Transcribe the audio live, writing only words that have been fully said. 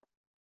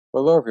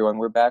Hello, everyone.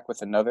 We're back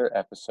with another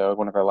episode,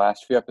 one of our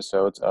last few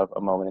episodes of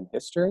A Moment in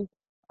History.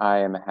 I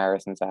am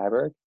Harrison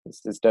Zyberg.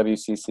 This is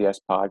WCCS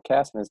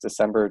podcast, and it's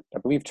December, I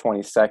believe,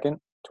 22nd,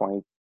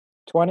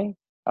 2020.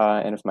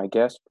 And if my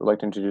guests would like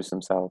to introduce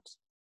themselves.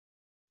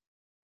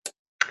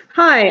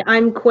 Hi,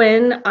 I'm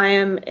Quinn. I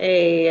am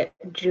a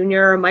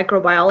junior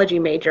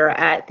microbiology major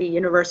at the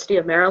University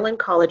of Maryland,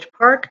 College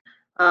Park,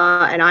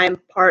 and I am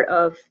part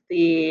of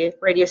the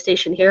radio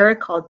station here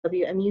called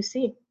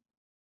WMUC.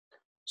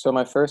 So,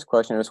 my first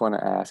question I just want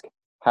to ask,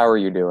 how are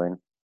you doing?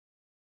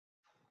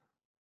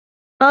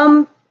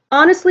 Um,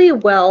 Honestly,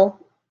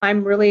 well,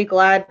 I'm really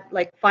glad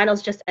like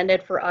finals just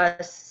ended for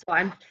us, so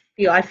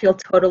I feel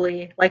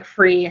totally like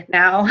free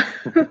now.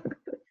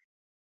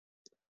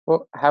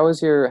 Well, how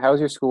has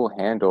your school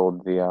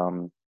handled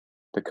the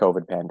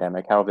COVID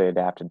pandemic? How have they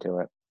adapted to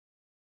it?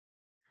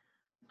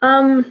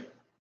 Um,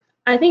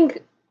 I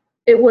think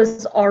it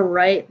was all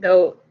right,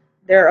 though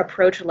their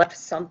approach left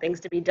some things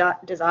to be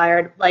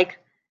desired. Like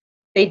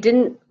they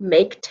didn't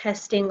make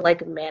testing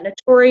like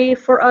mandatory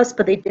for us,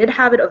 but they did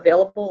have it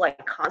available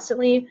like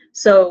constantly.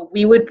 So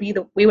we would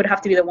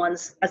have to be the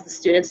ones as the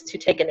students to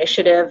take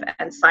initiative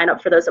and sign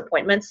up for those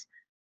appointments,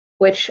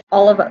 which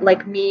all of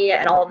like me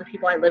and all of the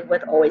people I live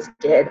with always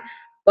did.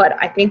 But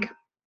I think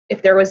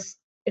if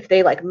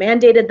they like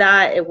mandated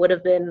that, it would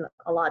have been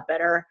a lot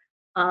better.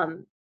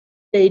 Um,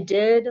 they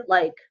did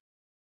like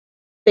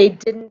they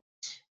didn't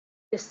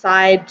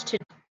decide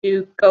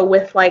to go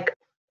with like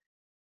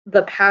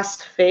the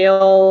pass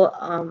fail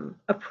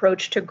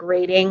approach to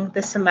grading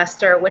this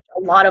semester, which a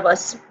lot of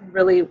us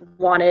really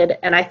wanted.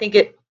 And I think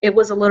it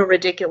was a little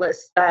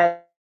ridiculous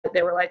that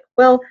they were like,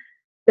 well,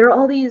 there are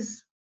all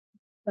these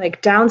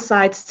like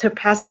downsides to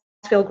pass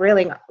fail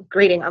grading.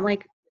 I'm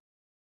like,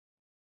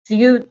 can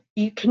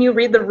you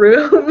read the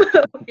room?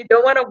 You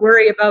don't want to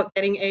worry about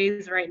getting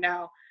A's right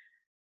now.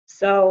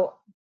 So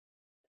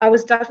I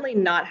was definitely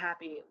not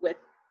happy with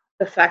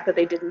the fact that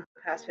they didn't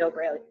pass fail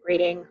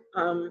grading.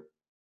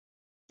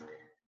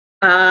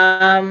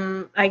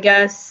 I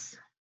guess,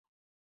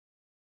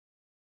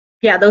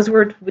 yeah, those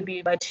would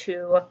be my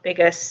two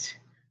biggest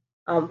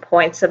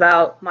points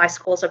about my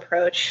school's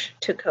approach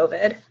to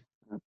COVID.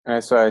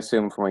 So I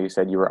assume from what you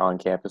said, you were on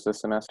campus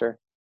this semester?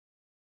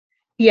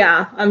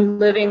 Yeah, I'm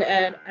living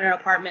in an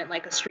apartment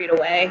like a street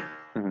away.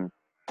 Mhm.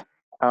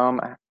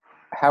 Um,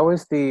 how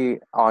is the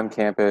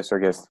on-campus, or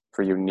I guess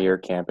for you near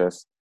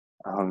campus,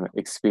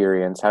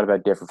 experience? How did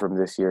that differ from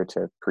this year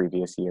to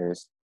previous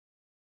years?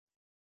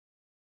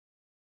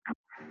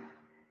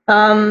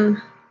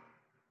 Um,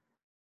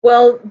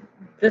 well,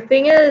 the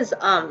thing is,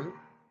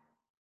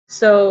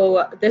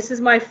 so this is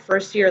my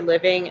first year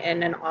living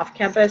in an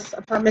off-campus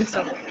apartment.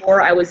 So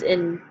before I was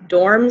in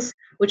dorms,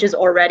 which is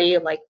already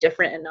like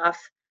different enough.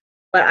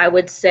 But I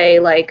would say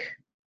like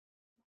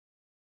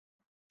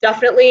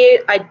definitely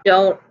I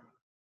don't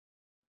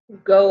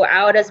go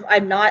out as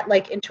I'm not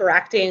like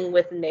interacting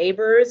with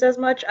neighbors as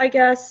much, I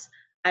guess.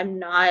 I'm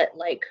not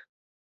like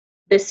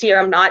this year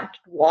I'm not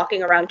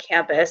walking around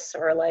campus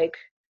or like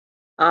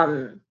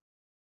um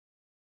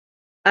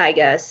I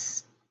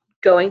guess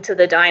going to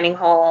the dining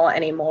hall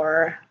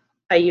anymore.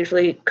 I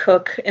usually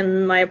cook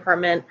in my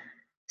apartment.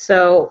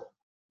 So,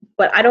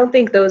 but I don't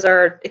think those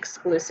are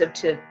exclusive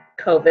to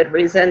COVID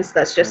reasons.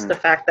 That's just Mhm. the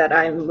fact that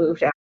I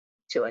moved out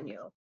to a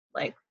new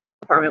like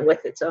apartment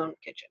with its own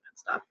kitchen and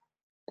stuff.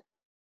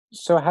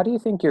 So how do you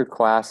think your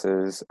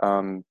classes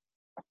from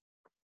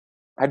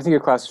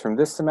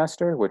this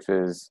semester, which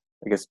is,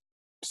 I guess,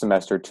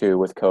 semester two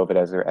with COVID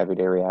as their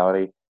everyday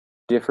reality,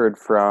 differed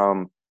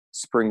from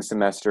spring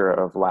semester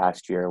of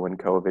last year when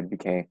COVID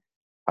became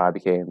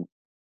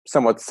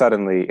somewhat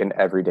suddenly an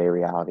everyday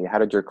reality? How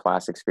did your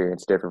class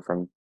experience differ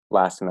from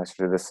last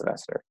semester to this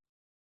semester?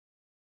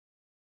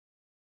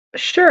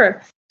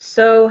 Sure.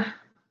 So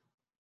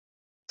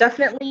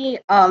definitely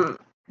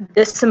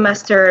this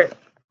semester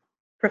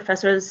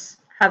professors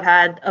have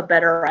had a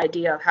better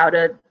idea of how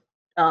to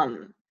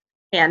um,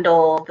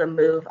 handle the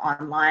move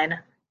online.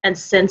 And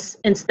since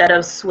instead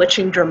of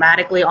switching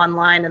dramatically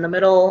online in the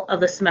middle of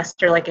the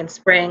semester, like in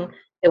spring,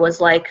 it was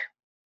like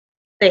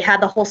they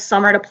had the whole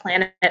summer to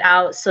plan it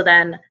out. So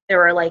then there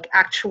were like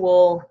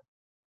actual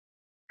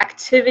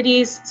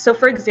activities. So,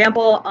 for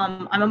example,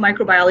 I'm a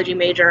microbiology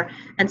major,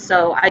 and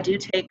so I do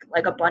take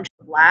like a bunch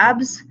of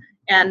labs.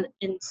 And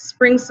in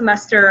spring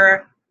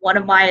semester, one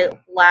of my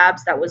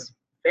labs that was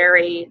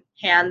very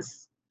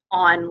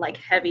hands-on, like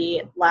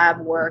heavy lab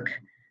work,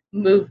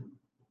 moved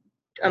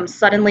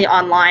suddenly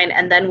online,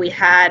 and then we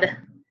had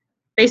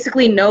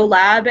basically no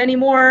lab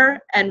anymore,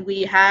 and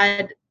we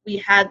had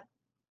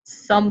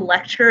some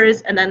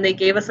lectures, and then they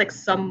gave us like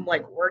some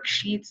like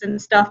worksheets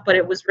and stuff, but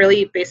it was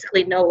really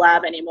basically no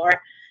lab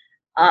anymore.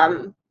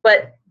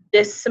 But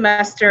this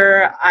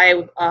semester,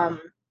 I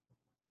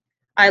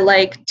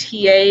like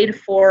TA'd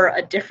for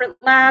a different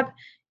lab,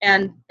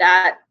 and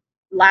that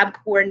lab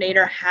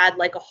coordinator had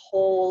like a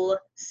whole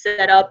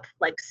setup,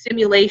 like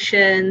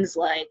simulations,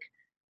 like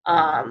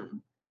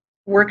um,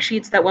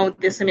 worksheets that went with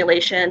the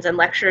simulations and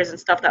lectures and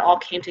stuff that all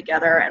came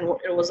together, and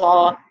it was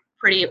all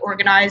pretty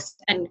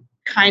organized and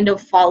kind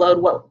of followed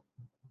what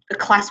the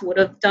class would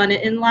have done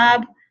in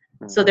lab.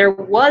 So there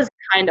was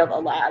kind of a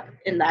lab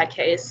in that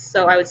case.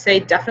 So I would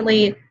say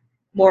definitely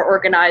more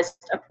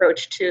organized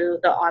approach to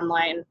the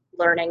online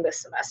learning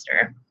this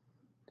semester.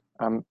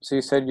 So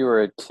you said you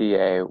were a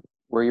TA.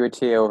 Were you a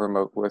TA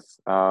over with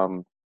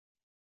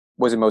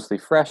was it mostly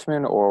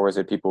freshmen or was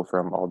it people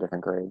from all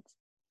different grades?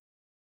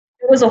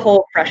 It was a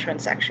whole freshman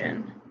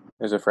section.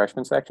 There's a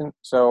freshman section.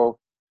 So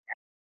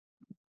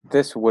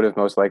this would have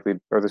most likely,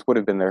 or this would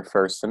have been their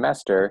first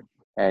semester,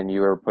 and you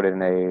were put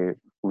in a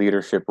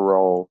leadership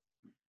role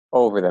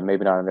over them.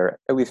 Maybe not in their,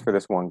 at least for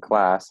this one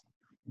class.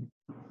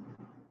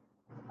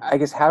 I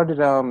guess how did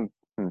trying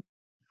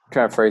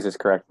to phrase this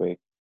correctly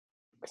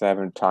because I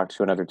haven't talked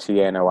to another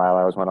TA in a while.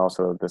 I was one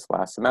also this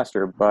last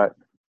semester, but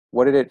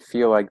what did it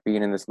feel like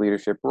being in this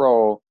leadership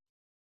role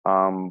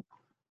um,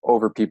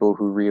 over people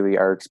who really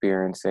are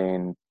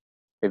experiencing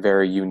a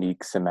very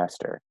unique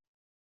semester?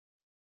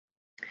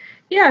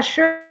 Yeah,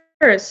 sure.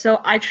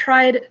 So I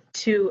tried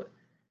to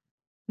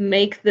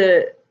make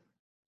the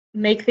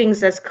make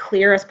things as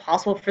clear as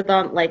possible for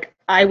them. Like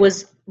I'm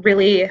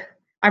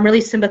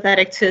really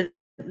sympathetic to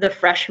the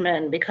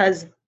freshmen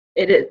because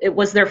it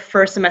was their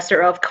first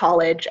semester of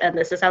college and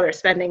this is how they're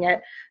spending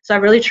it. So I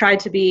really tried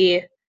to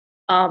be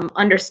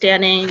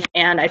understanding,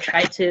 and I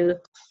tried to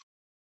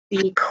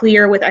be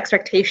clear with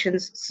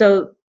expectations.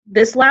 So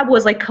this lab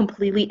was like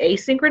completely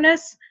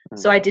asynchronous. Mm.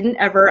 So I didn't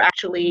ever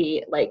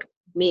actually like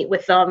meet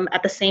with them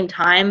at the same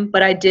time,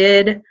 but I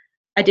did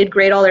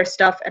grade all their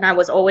stuff, and I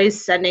was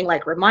always sending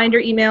like reminder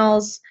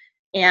emails,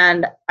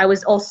 and I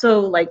was also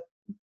like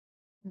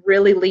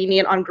really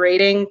lenient on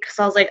grading because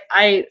I was like,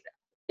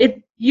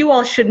 you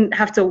all shouldn't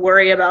have to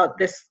worry about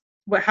this,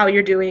 how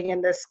you're doing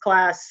in this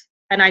class,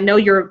 and I know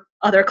your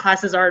other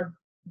classes are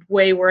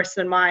way worse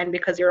than mine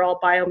because you're all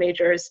bio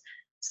majors.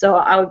 So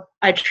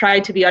I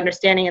tried to be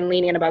understanding and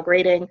lenient about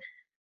grading,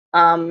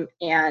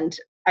 and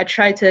I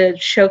tried to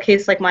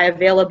showcase like my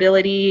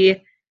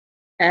availability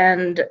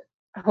and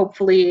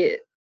hopefully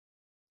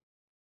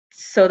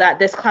so that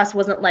this class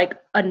wasn't like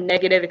a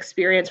negative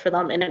experience for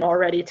them in an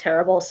already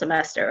terrible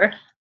semester.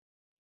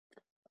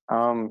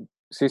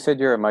 So you said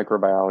you're a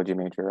microbiology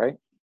major, right?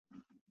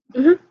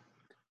 hmm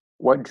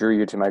What drew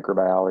you to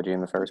microbiology in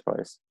the first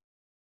place?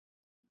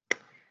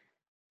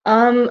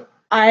 Um,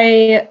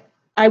 I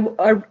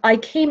I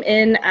came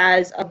in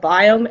as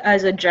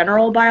a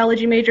general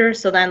biology major,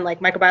 so then like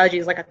microbiology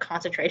is like a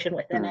concentration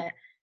within Mhm. it,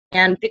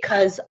 and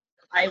because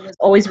I was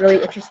always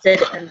really interested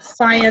in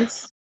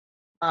science,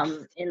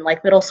 in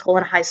like middle school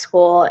and high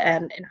school,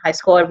 and in high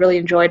school I really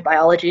enjoyed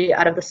biology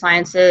out of the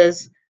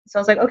sciences. So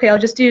I was like, okay, I'll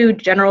just do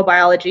general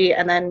biology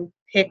and then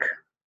pick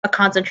a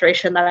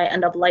concentration that I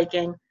end up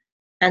liking.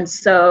 And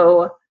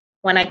so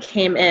when I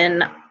came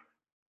in,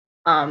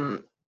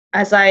 um,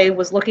 as I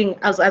was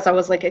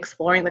like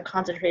exploring the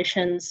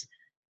concentrations,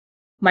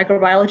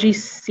 microbiology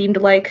seemed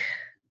like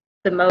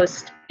the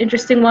most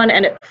interesting one,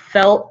 and it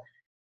felt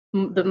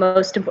the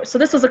most important. So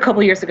this was a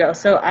couple years ago,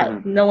 so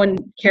Mhm. no one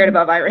cared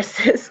about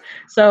viruses.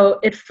 So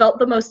it felt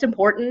the most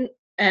important,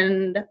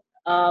 and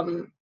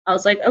I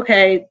was like,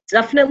 okay,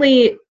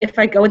 definitely, if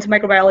I go into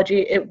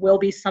microbiology, it will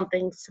be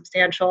something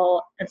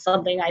substantial and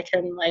something I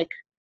can like,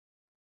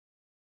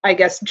 I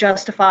guess,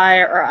 justify,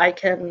 or I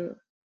can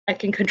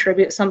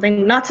contribute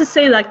something. Not to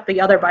say like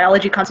the other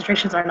biology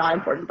concentrations are not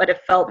important, but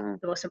it felt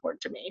Mhm. the most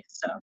important to me.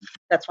 So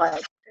that's why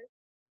I.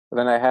 But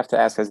then I have to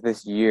ask, has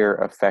this year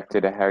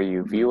affected how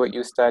you view what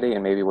you study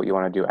and maybe what you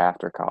want to do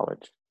after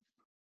college?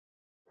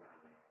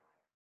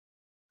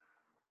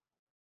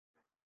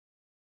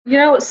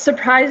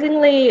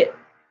 Surprisingly,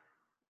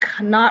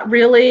 not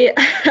really.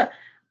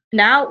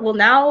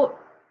 Now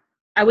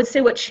I would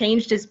say what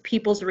changed is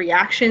people's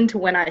reaction to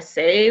when I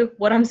say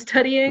what I'm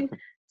studying.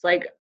 It's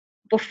like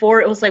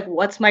before it was like,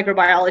 what's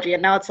microbiology?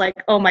 And now it's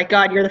like, oh my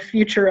God, you're the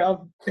future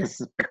of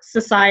this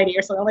society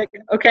or something. I'm like,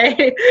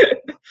 okay.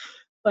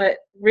 But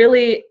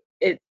really,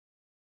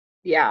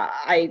 yeah,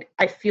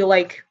 I feel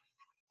like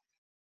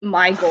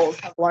my goals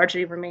have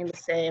largely remained the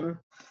same,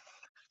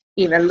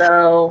 even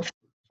though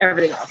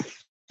everything else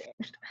has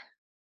changed.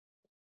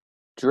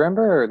 Do you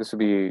remember, this would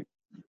be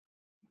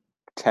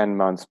 10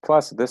 months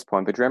plus at this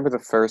point, but do you remember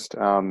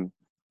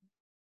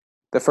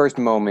the first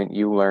moment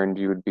you learned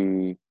you would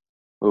be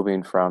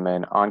moving from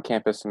an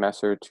on-campus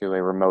semester to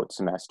a remote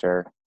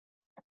semester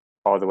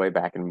all the way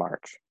back in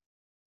March?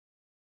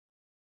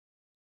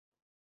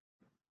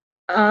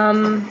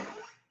 Um,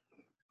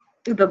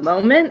 the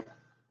moment,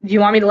 do you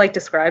want me to like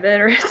describe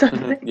it or Mhm.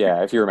 something?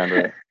 Yeah, if you remember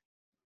it.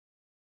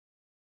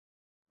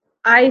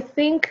 I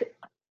think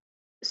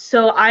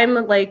so.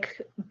 I'm like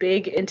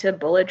big into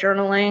bullet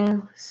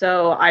journaling.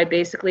 So I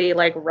basically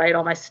like write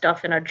all my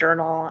stuff in a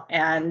journal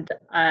and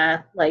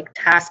like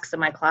tasks in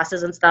my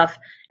classes and stuff.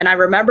 And I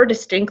remember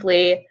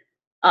distinctly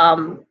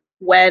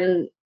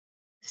when,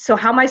 so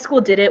how my school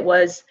did it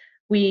was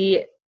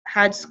we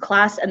had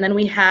class and then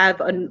we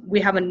have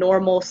a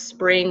normal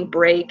spring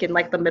break in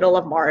like the middle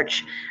of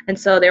March. And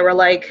so they were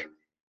like,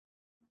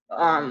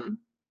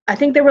 I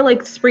think they were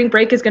like spring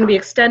break is going to be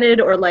extended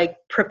or like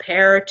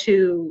prepare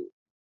to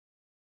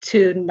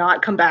to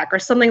not come back or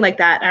something like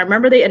that. And I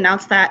remember they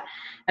announced that,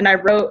 and I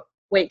wrote,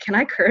 wait, can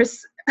I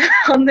curse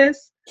on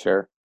this?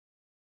 Sure.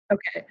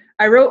 Okay.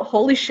 I wrote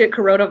 "Holy shit,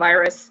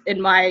 coronavirus" in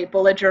my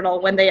bullet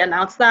journal when they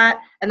announced that,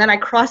 and then I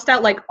crossed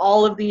out like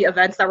all of the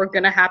events that were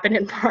gonna happen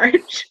in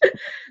March,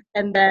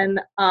 and then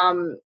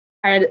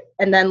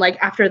like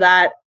after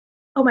that,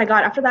 oh my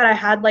god, after that I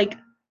had like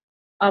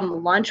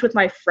lunch with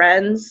my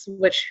friends,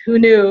 which who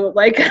knew?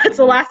 Like that's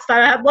the Hmm. last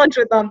time I had lunch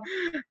with them.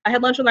 I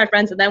had lunch with my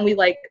friends, and then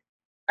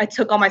I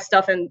took all my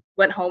stuff and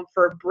went home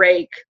for a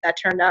break that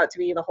turned out to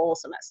be the whole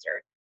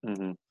semester.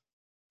 Hmm.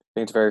 I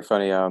think it's very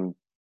funny.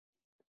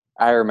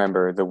 I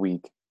remember the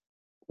week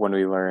when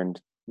we learned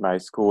my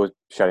school was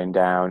shutting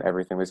down,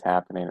 everything was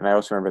happening, and I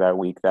also remember that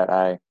week that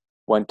I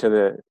went to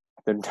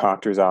the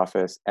doctor's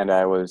office, and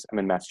I'm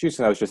in Massachusetts,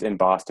 and I was just in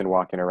Boston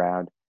walking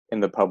around in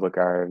the public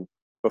garden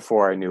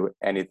before I knew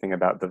anything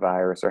about the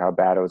virus or how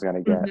bad it was going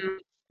to get. Mm-hmm.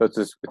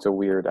 So it's a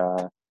weird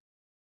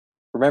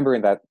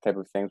remembering that type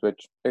of things,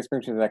 which takes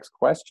me to the next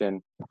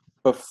question.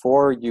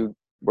 Before you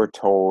were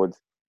told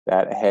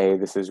that, hey,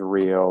 this is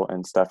real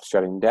and stuff's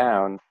shutting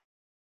down,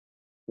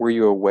 were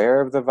you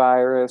aware of the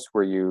virus?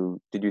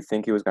 Did you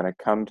think it was going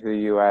to come to the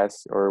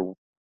US, or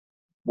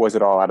was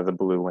it all out of the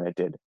blue when it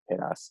did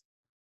hit us?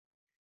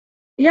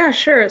 Yeah,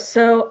 sure.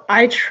 So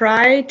I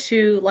try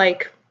to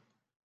like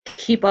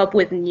keep up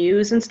with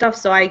news and stuff.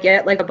 So I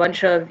get like a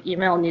bunch of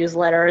email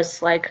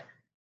newsletters. Like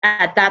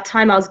at that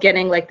time, I was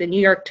getting like the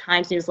New York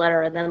Times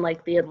newsletter and then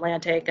like the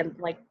Atlantic and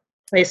like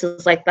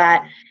places like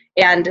that.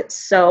 And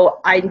so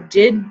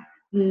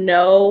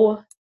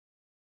know,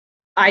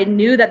 I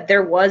knew that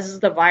there was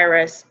the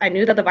virus. I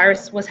knew that the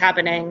virus was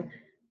happening.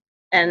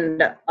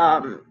 And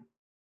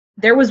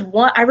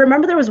I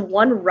remember there was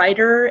one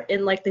writer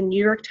in like the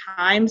New York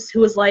Times who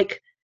was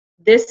like,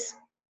 this,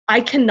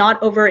 I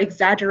cannot over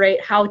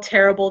exaggerate how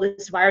terrible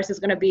this virus is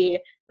going to be.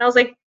 And I was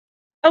like,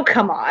 oh,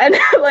 come on.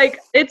 Like,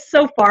 it's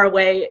so far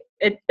away.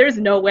 There's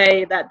no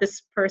way that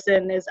this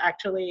person is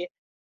actually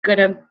going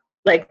to,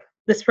 like,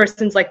 this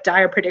person's like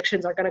dire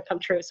predictions are going to come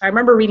true. So I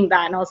remember reading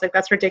that and I was like,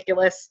 that's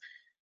ridiculous.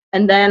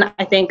 And then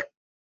I think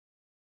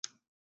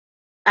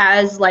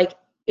as like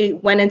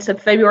it went into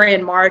February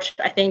and March,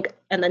 I think,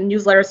 and the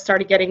newsletters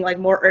started getting like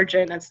more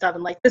urgent and stuff.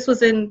 And like this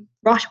was in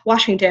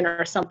Washington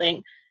or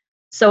something.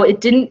 So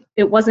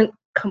it wasn't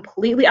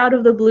completely out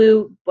of the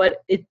blue,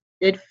 but it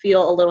did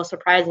feel a little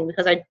surprising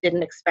because I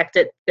didn't expect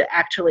it to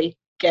actually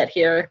get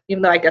here,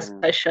 even though I guess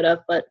Mm. I should have,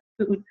 but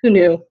who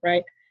knew,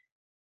 right?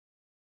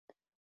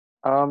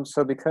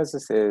 So because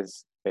this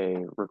is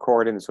a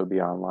recording, this will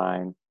be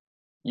online.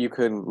 You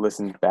could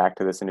listen back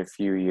to this in a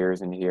few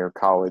years and hear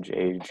college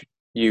age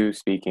you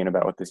speaking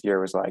about what this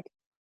year was like.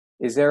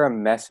 Is there a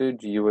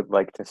message you would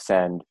like to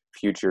send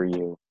future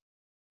you?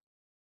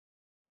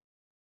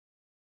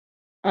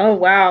 Oh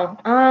wow.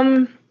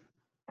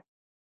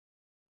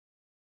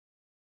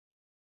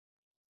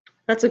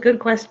 That's a good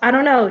question. I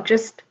don't know.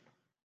 Just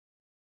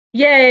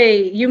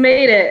yay, you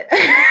made it.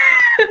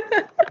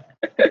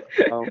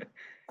 Um,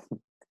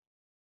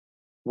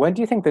 when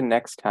do you think the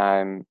next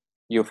time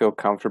you'll feel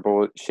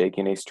comfortable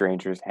shaking a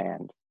stranger's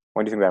hand?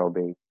 When do you think that will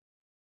be?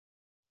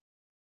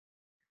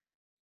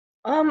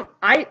 um,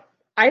 I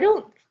I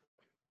don't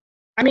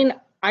I mean,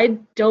 I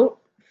don't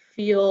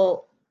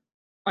feel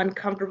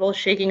uncomfortable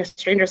shaking a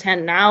stranger's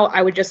hand now.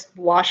 I would just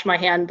wash my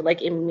hand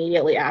like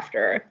immediately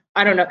after.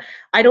 I don't know.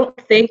 I don't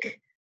think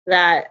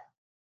that,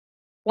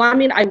 well, I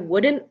mean, I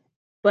wouldn't,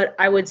 but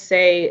I would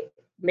say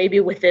maybe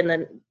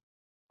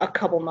a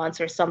couple months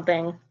or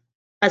something,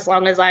 as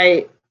long as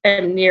I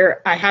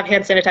have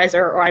hand sanitizer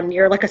or I'm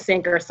near like a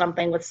sink or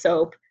something with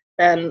soap,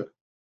 then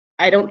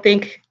I don't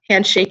think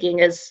handshaking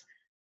is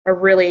a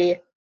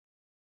really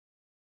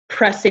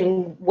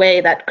pressing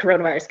way that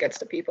coronavirus gets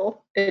to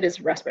people. It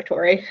is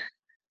respiratory.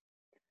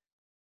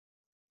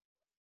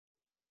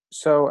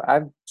 So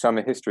I'm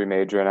a history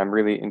major, and I'm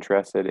really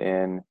interested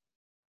in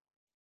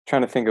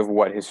trying to think of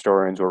what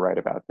historians will write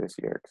about this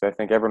year, because I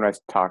think everyone I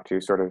talk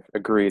to sort of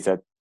agrees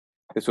that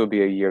this will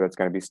be a year that's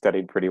going to be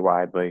studied pretty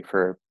widely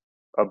for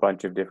a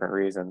bunch of different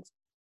reasons.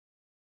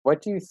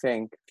 What do you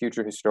think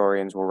future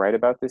historians will write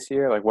about this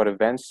year? Like, what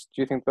events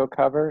do you think they'll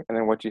cover? And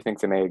then what do you think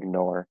they may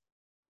ignore?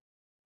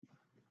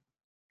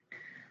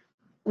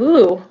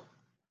 Ooh,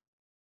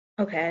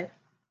 okay.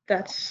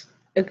 That's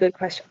a good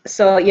question.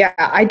 So, yeah,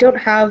 I don't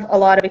have a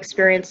lot of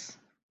experience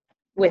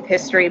with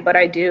history, but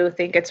I do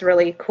think it's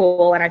really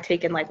cool and I've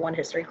taken like one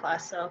history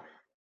class. So,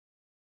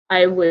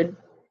 I would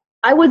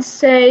I would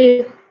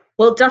say,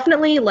 well,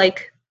 definitely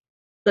like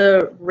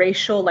the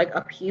racial like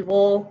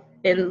upheaval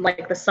in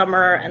like the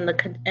summer and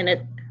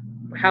it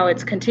how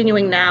it's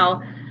continuing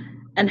now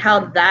and how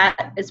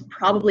that is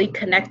probably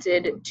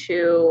connected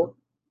to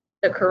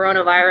the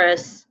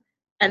coronavirus,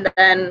 and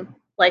then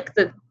like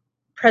the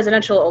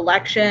presidential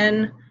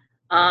election,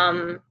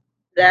 um,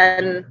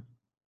 then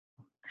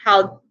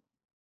how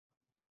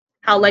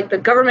like the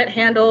government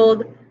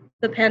handled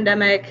the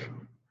pandemic,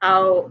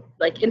 how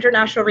like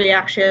international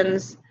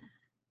reactions,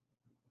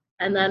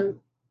 and then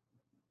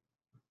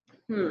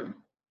hmm.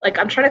 like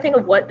I'm trying to think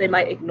of what they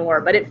might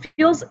ignore, but it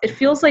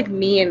feels like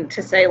mean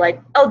to say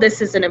like, oh,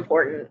 this isn't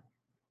important.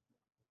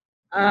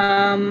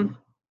 Um,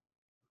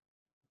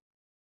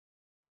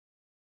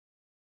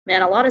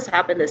 Man, a lot has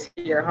happened this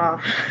year, huh?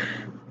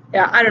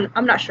 Yeah,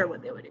 I'm not sure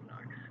what they would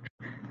ignore.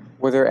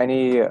 Were there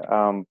any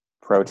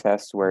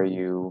protests where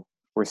you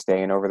were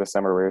staying over the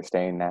summer where you're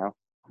staying now?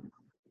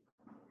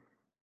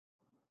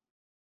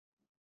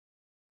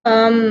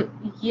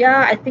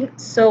 Yeah, I think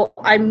so.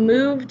 I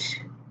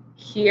moved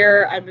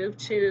here. I moved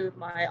to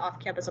my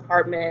off-campus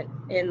apartment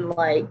in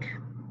like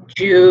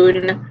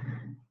June.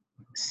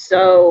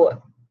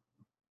 So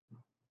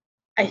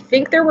I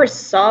think there were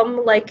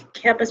some like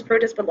campus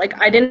protests, but like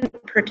I didn't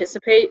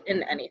participate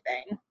in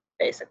anything,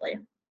 basically.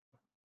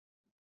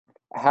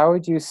 How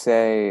would you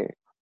say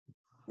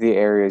the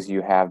areas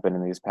you have been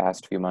in these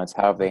past few months,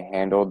 how have they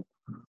handled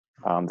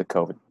the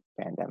COVID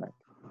pandemic?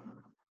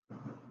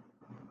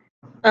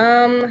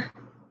 Um,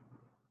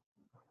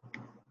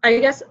 I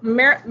guess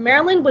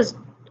Maryland was,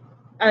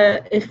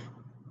 if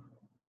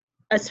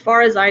as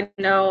far as I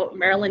know,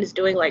 Maryland is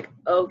doing like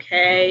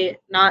okay,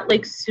 not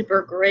like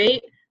super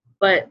great,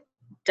 but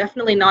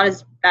definitely not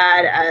as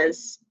bad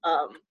as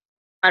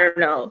I don't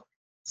know,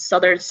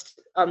 southern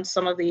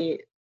some of the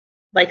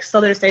like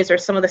southern states or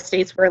some of the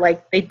states where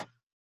like they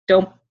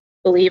don't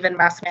believe in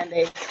mask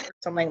mandates or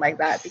something like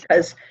that.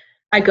 Because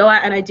I go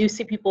out and I do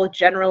see people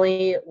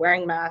generally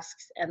wearing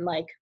masks and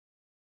like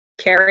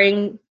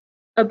caring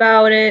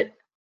about it.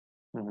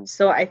 Mhm.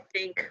 So I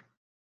think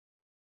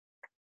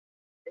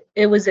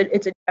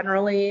it's a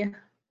generally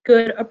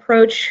good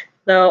approach,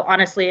 though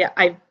honestly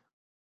I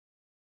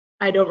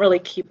don't really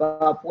keep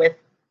up with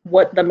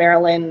what the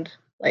Maryland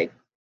like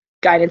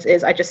guidance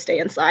is. I just stay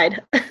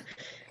inside.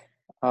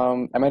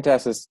 I meant to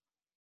ask this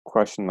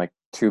question like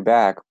two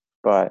back,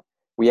 but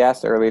we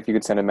asked earlier if you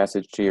could send a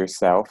message to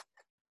yourself.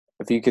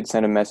 If you could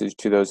send a message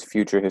to those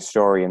future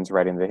historians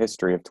writing the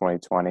history of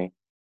 2020,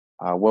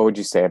 what would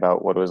you say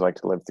about what it was like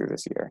to live through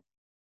this year?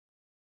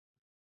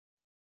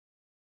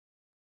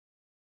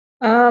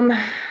 um,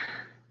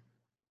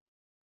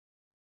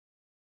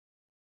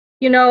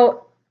 you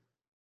know,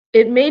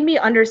 it made me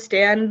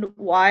understand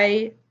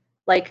why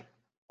like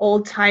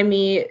old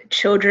timey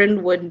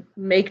children would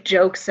make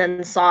jokes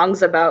and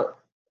songs about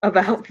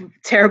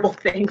terrible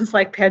things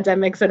like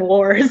pandemics and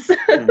wars.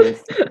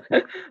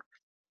 Hmm.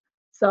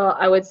 So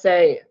I would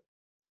say,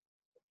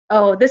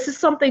 oh, this is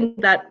something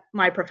that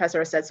my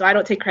professor said, so I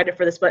don't take credit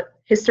for this, but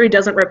history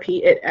doesn't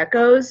repeat, it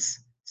echoes.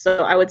 So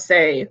I would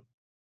say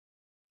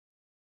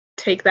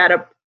take that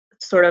up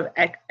sort of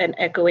an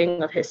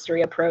echoing of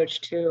history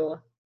approach to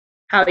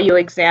how you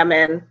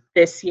examine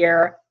this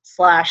year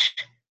slash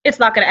it's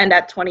not going to end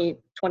at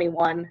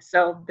 2021,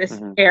 so this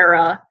Hmm.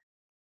 era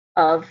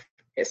of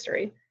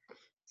history.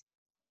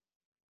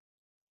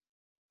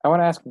 I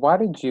want to ask, why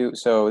did you,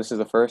 so this is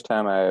the first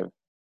time I've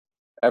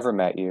ever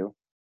met you.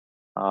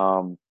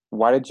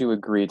 Why did you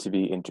agree to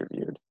be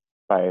interviewed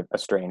by a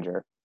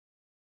stranger?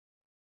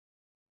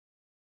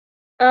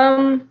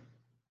 um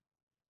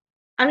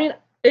I mean,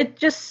 it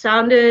just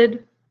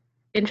sounded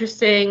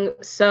interesting.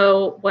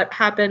 So what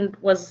happened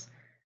was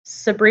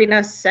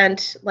Sabrina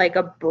sent like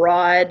a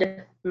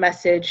broad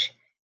message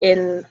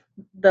in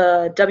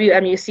the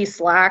WMUC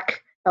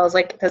Slack. I was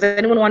like, does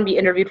anyone want to be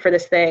interviewed for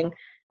this thing?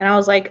 And I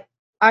was like,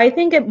 I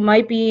think it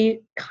might be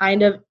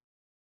kind of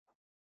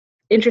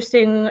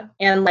interesting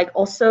and like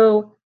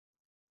also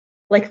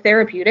like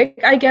therapeutic,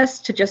 I guess,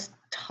 to just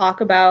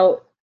talk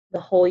about the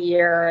whole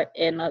year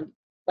in a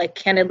like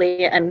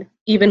candidly, and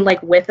even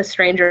like with a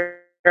stranger,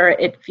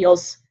 it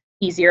feels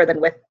easier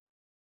than with,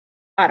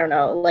 I don't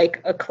know,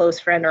 like a close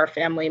friend or a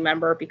family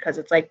member, because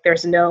it's like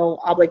there's no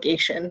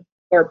obligation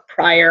or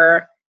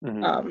prior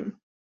Hmm. um,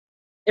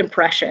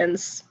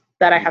 impressions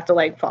that I have to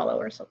like follow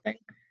or something.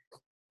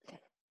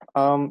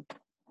 Um,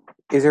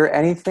 is there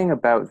anything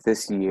about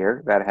this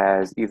year that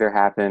has either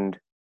happened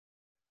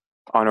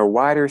on a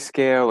wider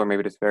scale or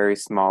maybe just very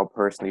small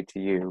personally to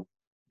you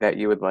that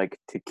you would like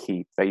to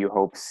keep, that you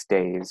hope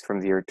stays from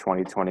the year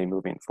 2020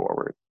 moving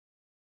forward?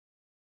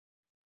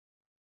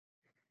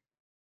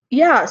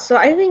 Yeah, so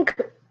I think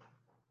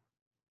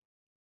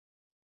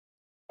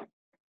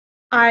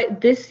I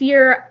this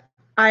year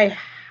I've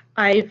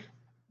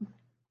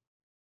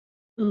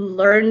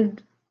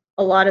learned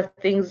a lot of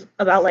things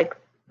about like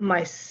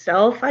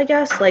myself, I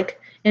guess, like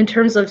in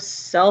terms of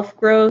self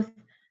growth.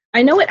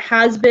 I know it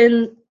has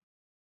been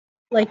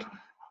like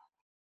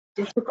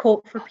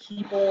difficult for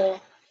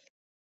people.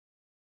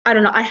 I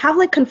don't know. I have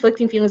like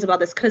conflicting feelings about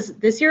this because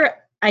this year,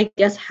 I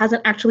guess,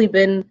 hasn't actually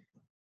been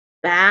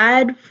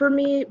bad for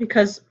me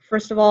because,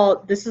 first of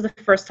all, this is the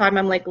first time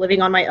I'm like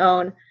living on my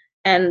own.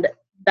 And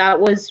that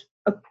was,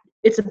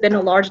 it's been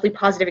a largely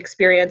positive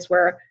experience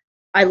where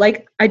I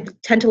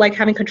tend to like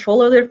having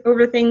control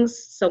over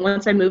things. So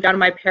once I moved out of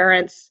my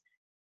parents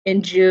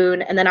in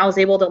June, and then I was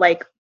able to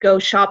like go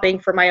shopping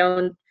for my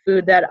own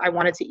food that I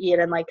wanted to eat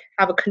and like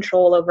have a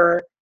control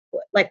over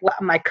like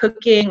my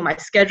cooking, my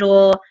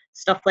schedule,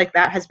 stuff like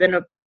that has been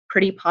a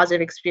pretty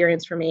positive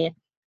experience for me.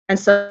 And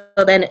so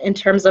then in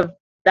terms of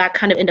that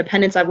kind of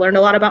independence, I've learned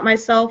a lot about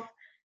myself.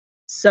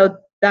 So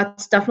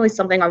that's definitely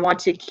something I want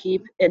to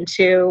keep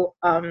into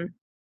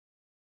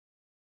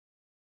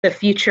the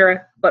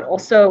future, but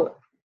also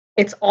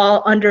it's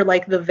all under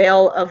like the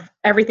veil of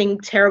everything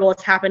terrible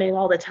that's happening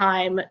all the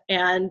time,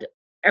 and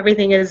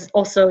everything is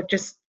also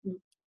just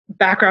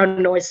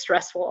background noise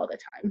stressful all the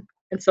time.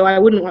 And so I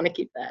wouldn't want to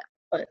keep that.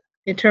 But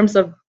in terms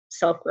of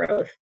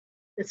self-growth,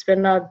 it's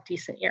been a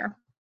decent year.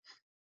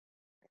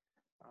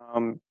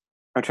 I'm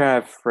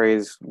trying to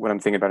phrase what I'm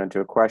thinking about into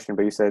a question,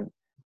 but you said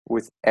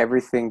with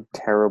everything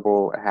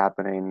terrible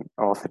happening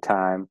all the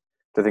time,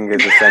 I think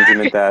is a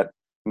sentiment that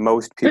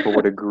most people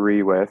would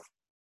agree with.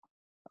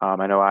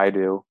 I know I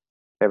do.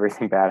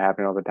 Everything bad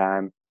happening all the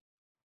time.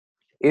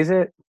 Is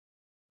it?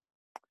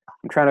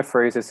 I'm trying to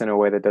phrase this in a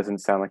way that doesn't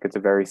sound like it's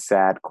a very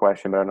sad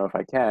question, but I don't know if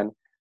I can.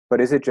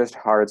 But is it just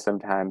hard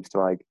sometimes to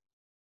like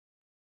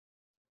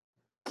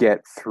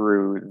get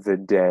through the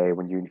day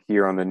when you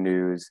hear on the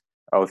news,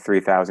 oh,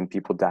 3,000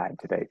 people died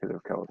today because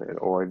of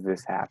COVID, or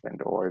this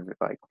happened, or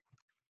like,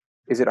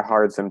 is it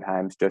hard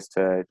sometimes just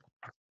to,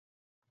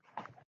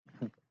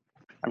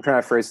 I'm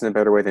trying to phrase it in a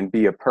better way than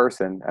be a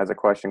person as a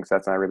question, because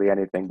that's not really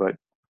anything, but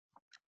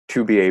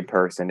to be a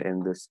person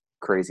in this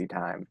crazy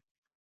time?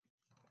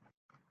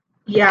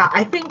 Yeah,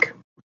 I think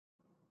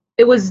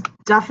it was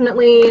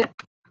definitely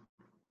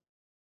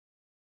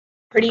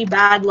pretty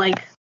bad.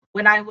 Like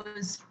when I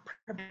was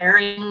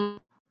preparing,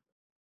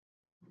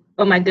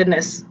 oh my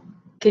goodness,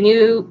 can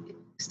you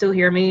still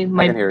hear me? I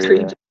My can hear you,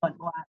 screen yeah. just went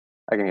black.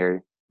 I can hear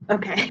you.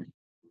 Okay.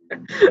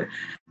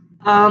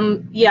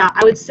 Yeah,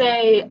 I would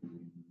say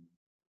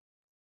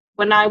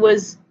when I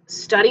was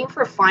studying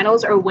for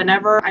finals or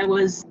whenever it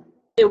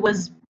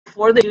was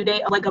before the due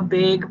date of like a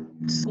big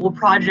school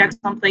project,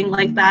 something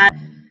like that.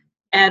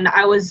 And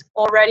I was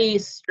already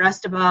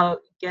stressed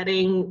about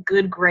getting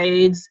good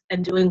grades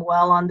and doing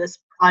well on this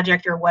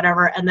project or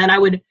whatever. And then I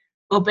would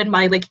open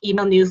my like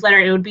email newsletter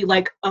and it would be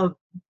like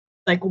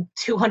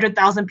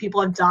 200,000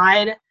 people have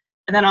died.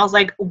 And then I was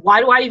like,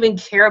 why do I even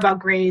care about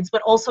grades?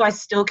 But also I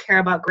still care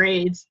about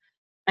grades.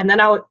 And then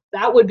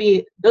that would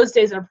be, those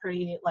days are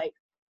pretty like,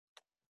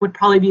 would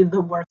probably be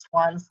the worst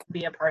ones to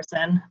be a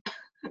person.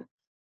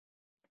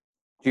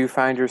 Do you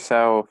find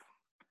yourself,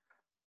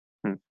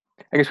 hmm,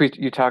 I guess we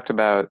just talked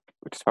about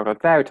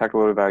that. We talked a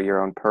little about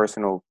your own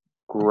personal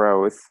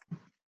growth.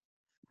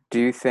 Do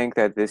you think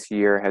that this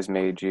year has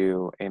made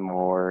you a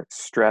more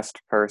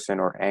stressed person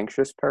or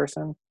anxious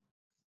person?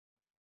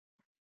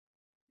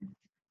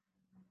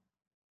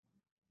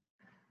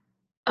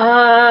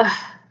 Uh,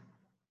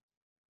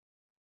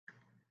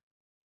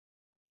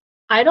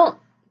 I don't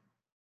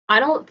I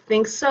don't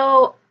think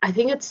so. I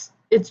think it's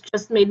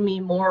just made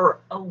me more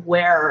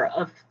aware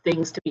of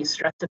things to be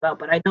stressed about,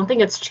 but I don't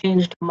think it's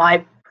changed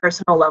my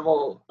personal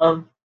level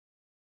of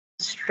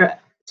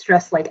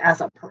stress like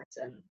as a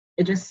person.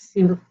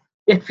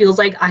 It feels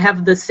like I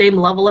have the same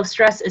level of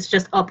stress. It's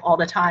just up all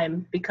the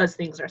time because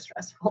things are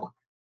stressful.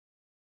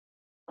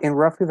 In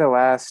roughly the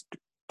last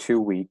 2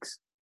 weeks,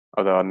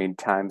 although I mean,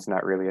 time's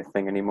not really a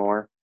thing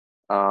anymore,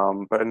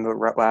 but in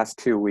the last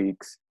 2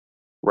 weeks,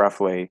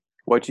 roughly,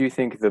 what do you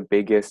think the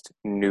biggest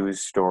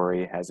news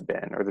story has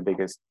been, or the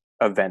biggest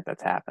event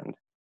that's happened?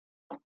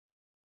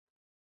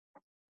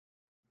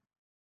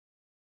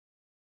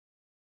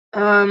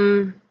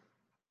 Um,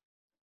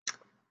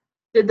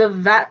 did the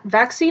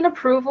vaccine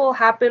approval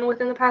happen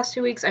within the past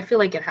 2 weeks? I feel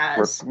like it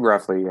has.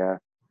 Roughly, yeah.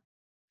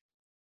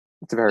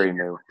 It's very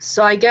new.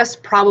 So I guess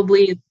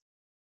probably,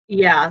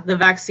 yeah, the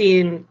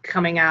vaccine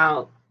coming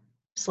out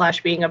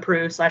slash being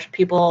approved slash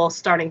people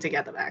starting to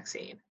get the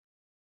vaccine.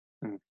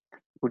 Mm.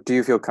 Do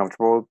you feel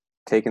comfortable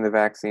taking the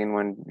vaccine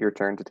when your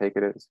turn to take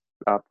it is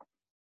up?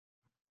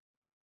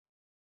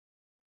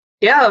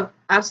 Yeah,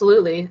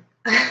 absolutely.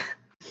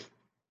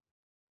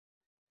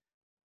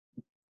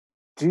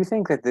 Do you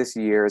think that this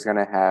year is going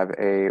to have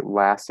a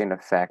lasting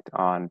effect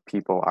on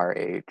people our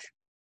age?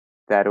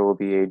 That it will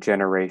be a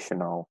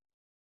generational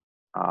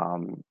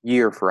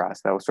year for us?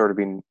 That will sort of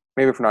be,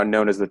 maybe if we're not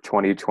known as the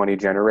 2020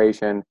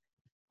 generation,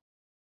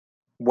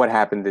 what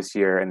happened this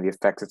year and the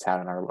effects it's had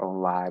on our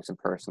own lives and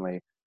personally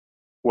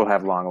will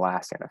have long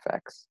lasting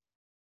effects.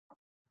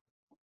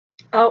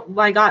 Oh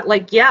my God,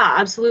 like yeah,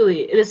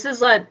 absolutely.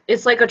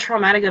 It's like a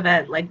traumatic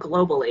event, like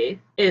globally.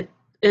 It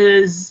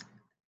is,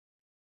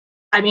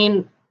 I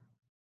mean,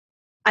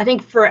 I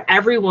think for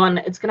everyone,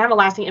 it's gonna have a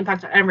lasting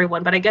impact on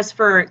everyone, but I guess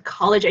for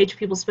college age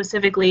people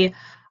specifically,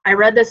 I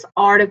read this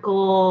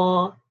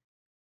article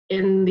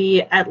in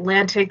the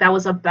Atlantic that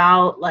was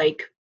about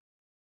like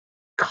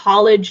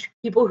college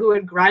people who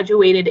had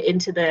graduated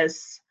into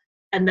this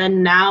and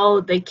then now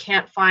they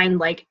can't find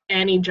like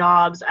any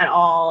jobs at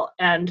all,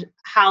 and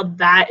how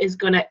that is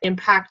going to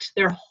impact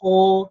their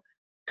whole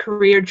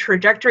career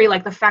trajectory,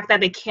 like the fact that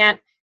they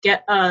can't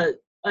get a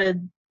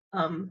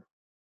um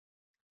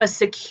a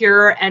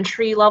secure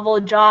entry level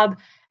job.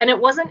 And it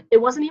wasn't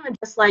even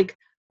just like,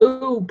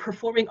 ooh,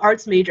 performing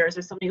arts majors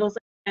or something. It was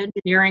like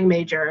engineering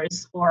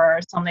majors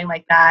or something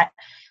like that.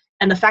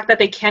 And the fact that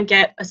they can't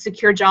get a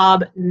secure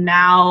job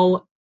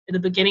now at the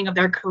beginning of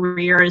their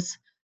careers,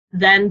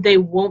 then they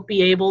won't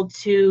be able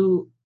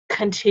to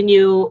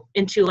continue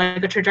into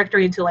like a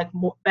trajectory into like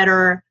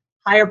better,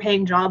 higher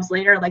paying jobs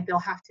later. Like they'll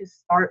have to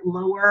start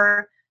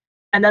lower,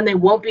 and then they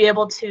won't be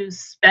able to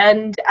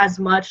spend as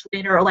much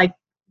later, or like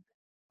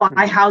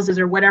buy houses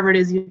or whatever it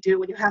is you do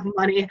when you have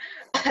money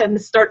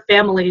and start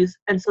families.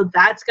 And so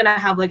that's going to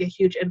have like a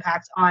huge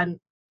impact on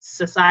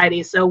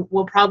society. So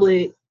we'll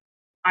probably,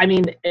 I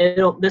mean,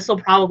 this will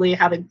probably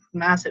have a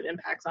massive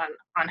impact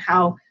on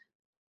how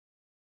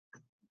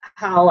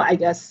I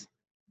guess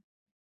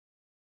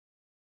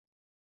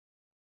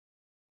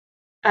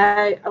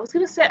I was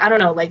gonna say, I don't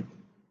know, like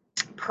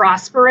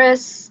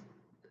prosperous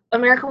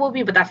America will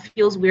be, but that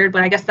feels weird.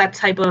 But I guess that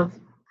type of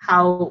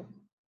how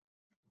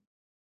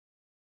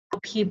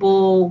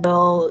people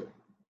will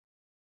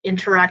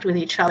interact with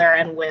each other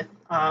and with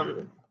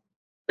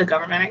the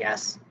government, I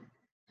guess.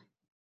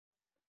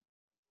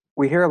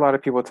 We hear a lot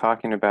of people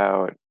talking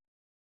about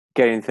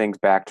getting things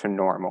back to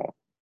normal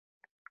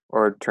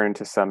or turning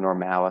to some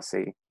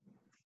normalcy.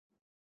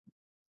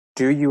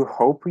 Do you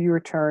hope we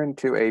return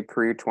to a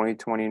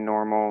pre-2020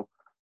 normal,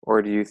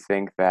 or do you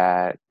think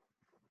that,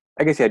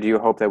 I guess, yeah, do you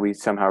hope that we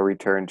somehow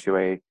return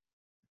to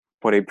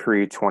what a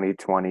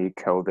pre-2020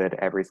 COVID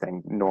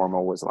everything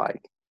normal was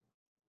like?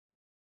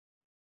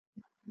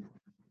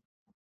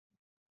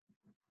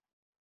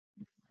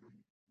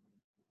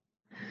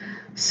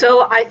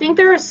 So I think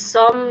there are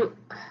some,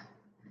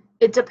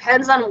 it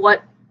depends on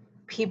what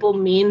people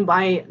mean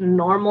by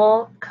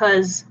normal,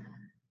 because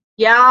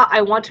yeah,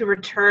 I want to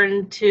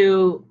return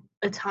to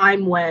a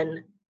time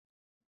when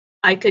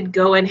I could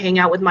go and hang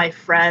out with my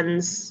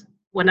friends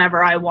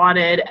whenever I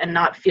wanted and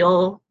not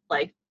feel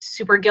like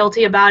super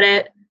guilty about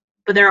it.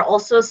 But there are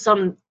also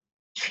some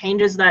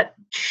changes that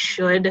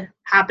should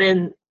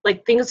happen.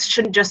 Like things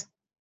shouldn't just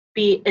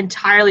be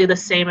entirely the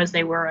same as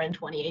they were in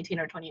 2018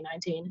 or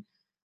 2019.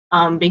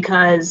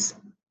 Because,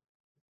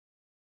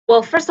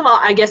 well, first of all,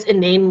 I guess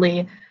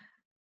inanely,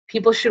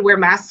 people should wear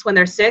masks when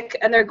they're sick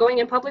and they're going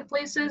in public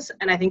places.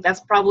 And I think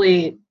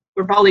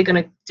we're probably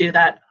going to do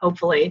that,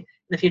 hopefully, in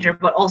the future.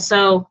 But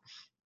also,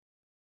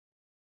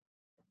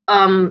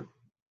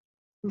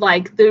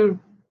 like the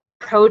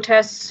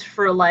protests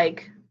for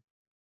like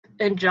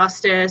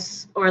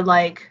injustice or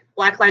like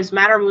Black Lives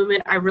Matter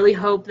movement, I really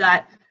hope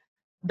that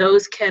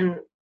those can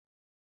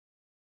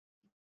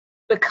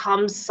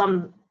become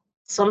some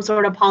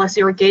sort of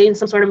policy or gain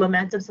some sort of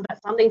momentum so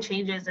that something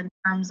changes in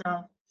terms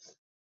of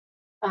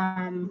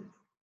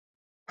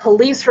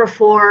police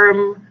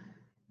reform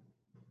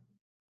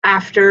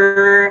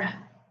after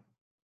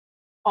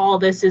all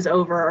this is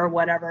over or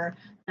whatever.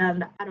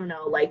 And I don't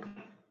know, like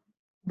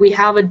we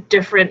have a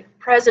different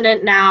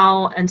president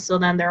now, and so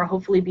then there will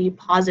hopefully be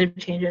positive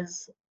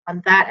changes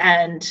on that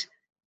end.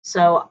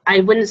 So I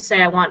wouldn't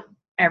say I want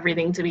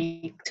everything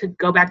to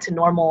go back to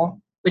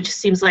normal, which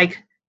seems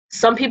like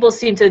some people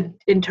seem to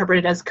interpret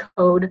it as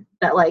code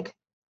that like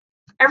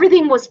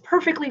everything was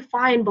perfectly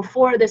fine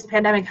before this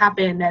pandemic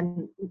happened,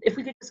 and if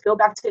we could just go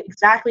back to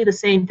exactly the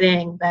same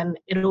thing, then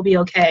it'll be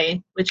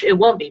okay, which it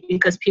won't be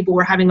because people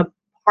were having a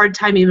hard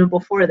time even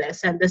before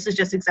this, and this has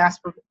just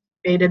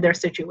exacerbated their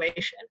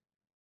situation.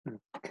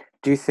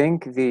 Do you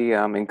think the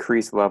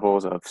increased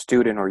levels of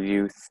student or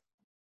youth,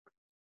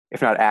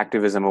 if not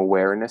activism,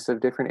 awareness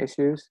of different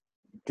issues,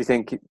 do you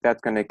think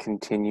that's going to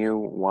continue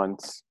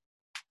once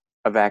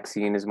a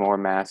vaccine is more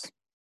mass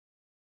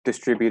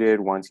distributed,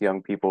 once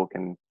young people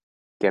can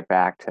get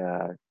back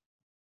to,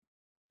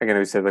 again,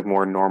 we said like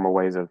more normal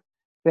ways of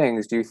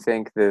things? Do you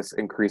think this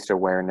increased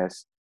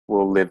awareness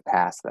will live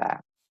past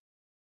that?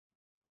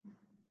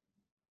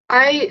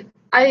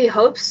 I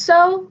hope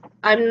so.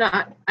 I'm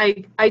not,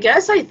 I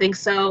guess I think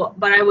so,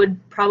 but I would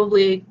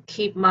probably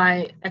keep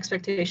my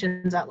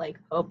expectations at like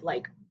hope.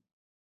 Like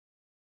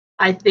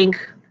I think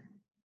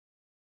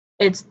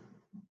it's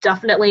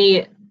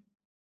definitely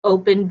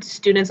opened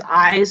students'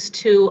 eyes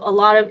to a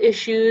lot of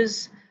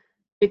issues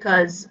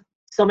because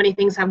so many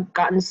things have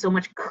gotten so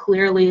much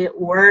clearly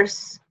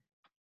worse.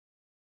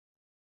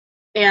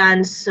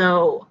 And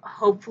so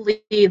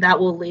hopefully that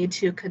will lead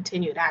to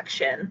continued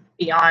action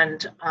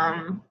beyond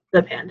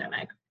the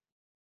pandemic.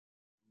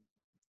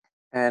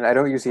 And I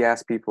don't usually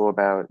ask people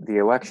about the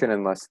election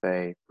unless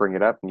they bring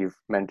it up, and you've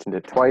mentioned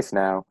it twice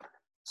now.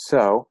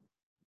 So,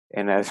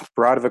 and as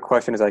broad of a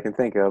question as I can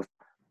think of,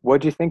 what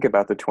do you think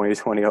about the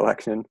 2020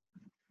 election?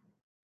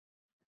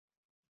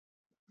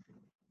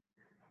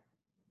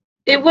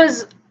 It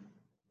was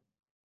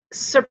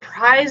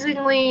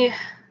surprisingly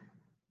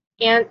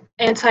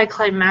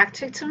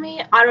anticlimactic to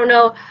me. I don't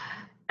know.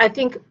 I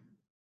think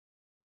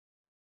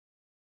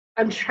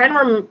I'm trying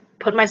to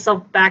put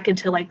myself back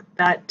into like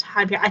that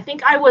time period. I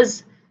think I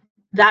was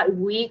that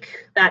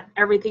week that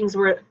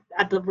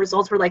the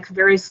results were like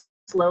very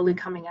slowly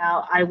coming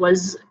out. I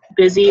was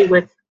busy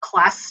with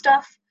class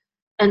stuff.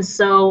 And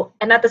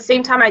at the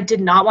same time, I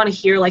did not want to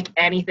hear like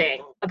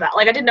anything about,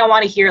 like, I did not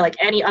want to hear like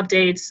any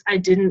updates. I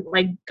didn't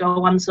like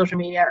go on social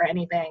media or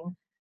anything.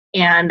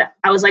 And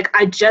I was like,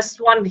 I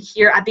just wanted to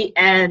hear at the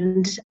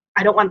end.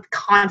 I don't want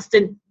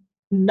constant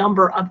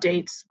number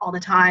updates all the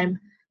time.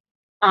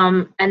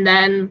 And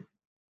then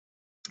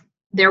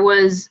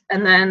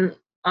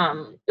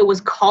it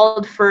was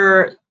called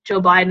for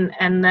Joe Biden,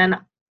 and then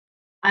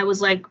I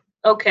was like,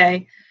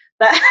 okay,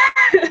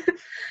 that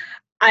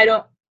I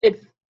don't.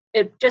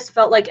 It just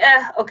felt like,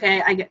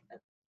 okay, I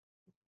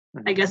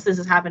Mhm. guess this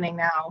is happening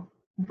now,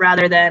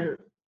 rather than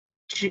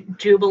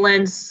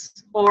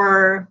jubilance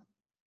or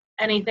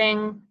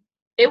anything.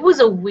 It was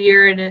a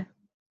weird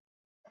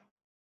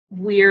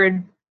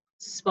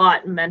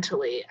spot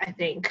mentally, I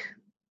think.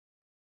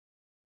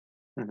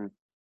 Mhm.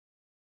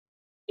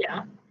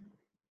 Yeah.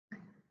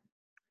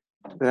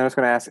 Then I was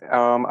going to ask,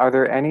 are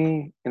there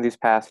any in this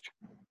past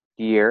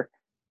year,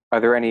 are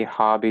there any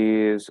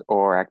hobbies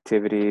or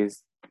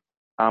activities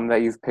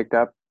that you've picked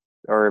up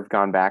or have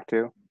gone back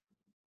to?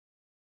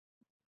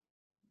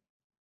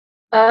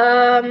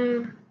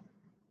 Um,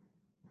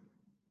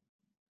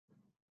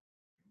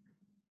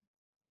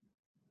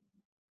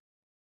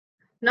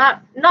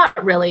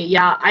 not really.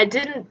 Yeah, I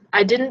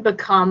didn't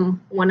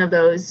become one of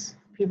those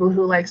people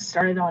who like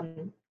started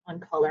on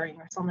coloring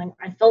or something.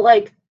 I felt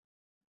like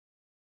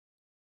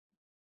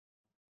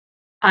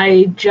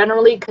I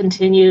generally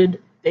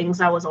continued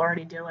things I was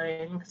already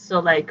doing. So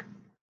like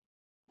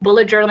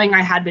bullet journaling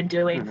I had been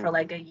doing Hmm. for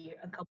like a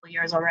couple of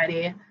years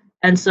already.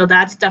 And so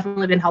that's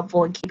definitely been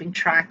helpful in keeping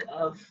track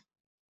of.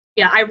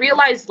 Yeah, I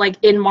realized like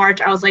in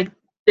March I was like,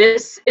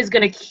 this is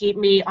going to keep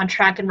me on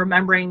track and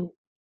remembering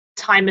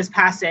time is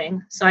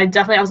passing. So I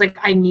was like,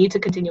 I need to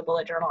continue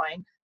bullet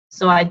journaling.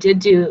 So I did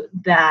do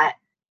that.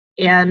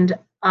 And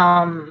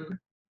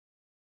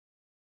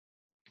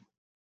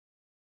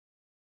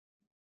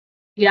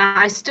yeah,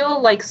 I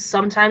still like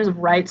sometimes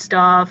write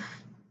stuff.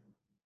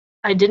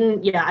 I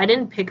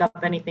didn't pick up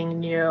anything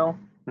new.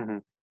 Hmm.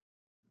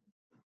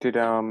 Did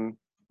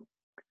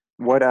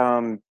what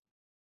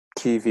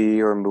TV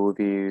or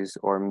movies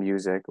or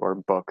music or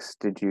books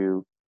did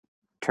you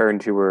turn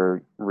to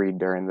or read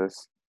during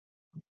this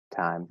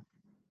time?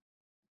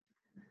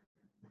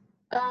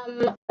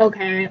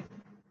 Okay.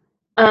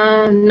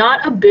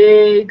 Not a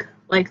big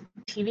like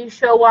TV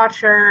show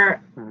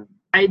watcher. Hmm.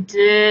 I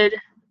did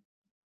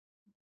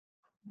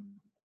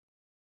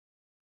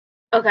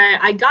Okay,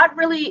 I got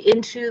really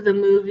into the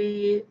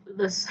movie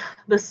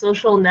The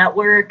Social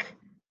Network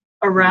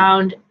Hmm.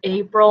 around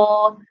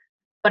April,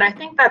 but I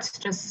think that's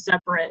just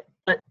separate.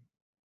 But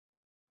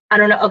I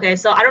don't know. Okay,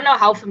 so I don't know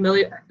how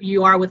familiar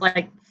you are with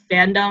like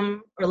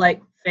fandom or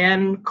like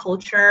fan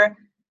culture,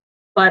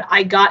 but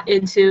I got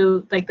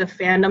into like the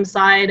fandom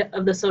side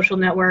of The Social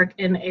Network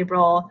in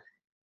April,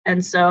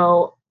 and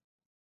so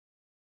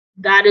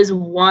that is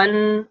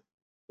one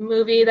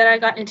movie that I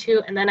got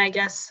into, and then I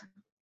guess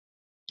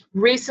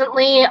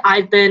recently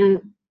I've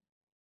been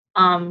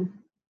um,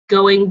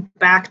 going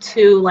back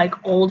to like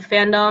old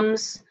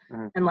fandoms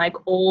Hmm. and like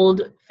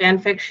old fan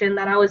fiction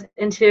that I was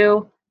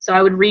into. So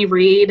I would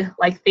reread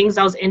like things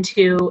I was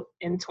into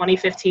in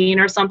 2015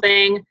 or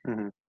something.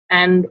 Hmm.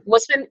 And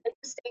what's been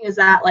interesting is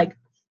that like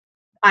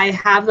I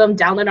have them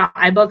downloaded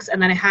on iBooks,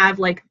 and then I have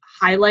like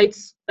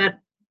highlights that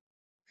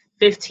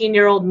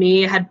 15-year-old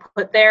me had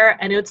put there,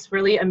 and it's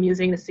really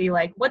amusing to see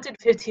like what did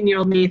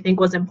 15-year-old me think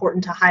was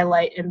important to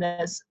highlight in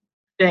this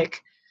fic.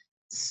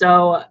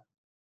 So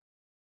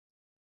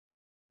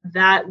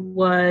that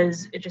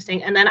was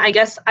interesting. And then I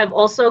guess I've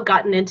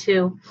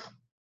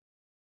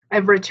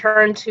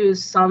returned to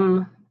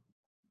some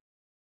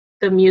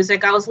the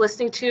music I was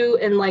listening to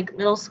in like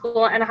middle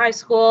school and high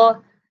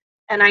school.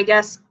 And I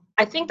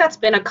think that's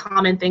been a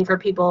common thing for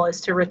people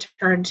is to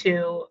return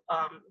to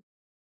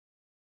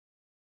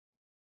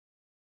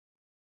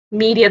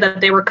media that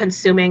they were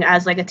consuming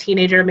as like a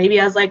teenager, maybe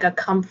as like a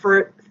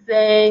comfort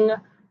thing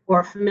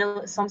or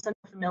some sense of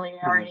Hmm.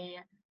 familiarity.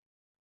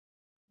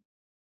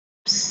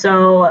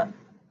 So,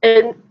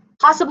 and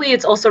possibly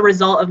it's also a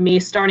result of me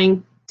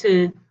starting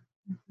to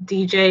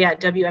DJ at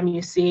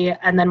WMUC,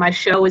 and then my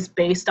show is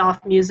based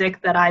off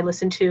music that I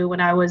listened to when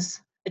I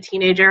was a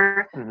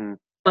teenager. Hmm.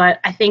 But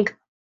I think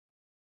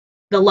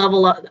the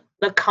level of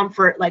the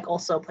comfort like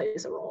also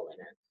plays a role in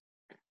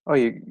it. Oh,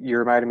 you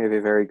reminded me of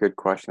a very good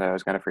question that I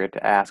was going to forget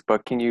to ask,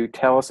 but can you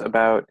tell us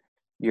about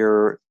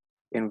your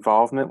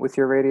involvement with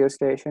your radio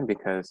station?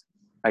 Because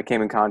I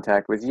came in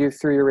contact with you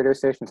through your radio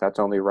station, so that's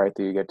only right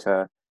that you get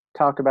to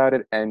talk about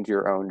it and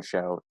your own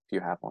show if you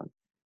have one.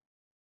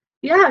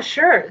 Yeah,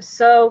 sure.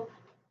 So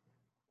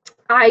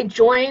I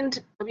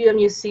joined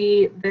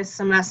WMUC this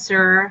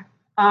semester,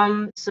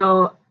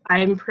 so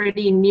I'm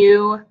pretty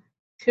new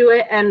to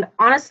it, and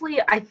honestly,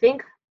 I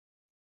think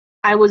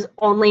I was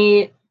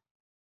only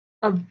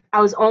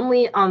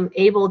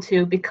able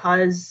to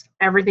because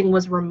everything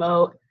was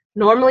remote.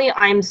 Normally,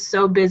 I'm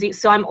so busy.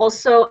 So I'm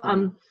also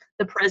Hmm.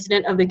 the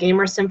president of the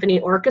Gamer Symphony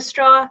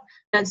Orchestra,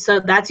 and so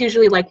that's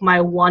usually like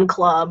my one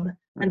club.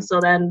 And Hmm. so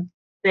then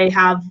they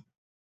have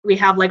we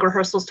have like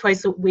rehearsals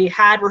twice. We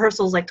had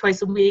rehearsals like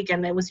twice a week,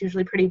 and it was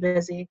usually pretty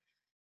busy.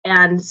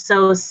 And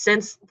so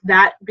since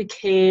that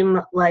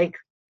became like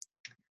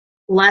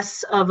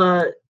less of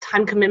a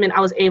time commitment,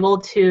 I was able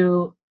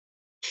to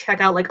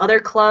check out like other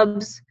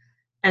clubs,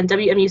 and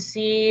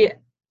WMUC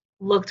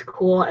looked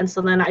cool, and so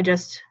then I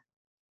just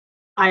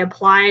I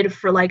applied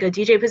for like a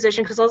DJ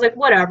position because I was like,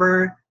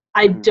 whatever.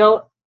 Mm-hmm.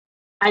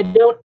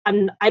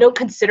 I don't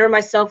consider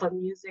myself a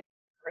music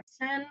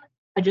person.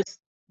 I just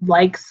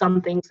like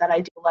some things that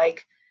I do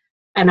like,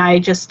 and I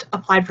just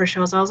applied for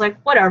shows. I was like,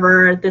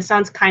 whatever, this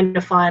sounds kind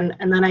of fun,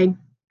 and then I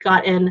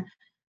got in,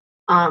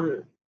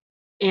 um,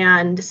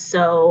 and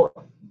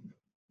so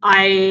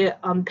I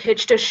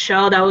pitched a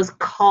show that was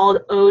called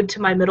Ode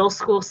to My Middle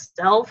School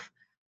Self,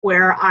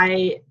 where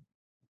I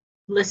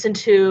listen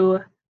to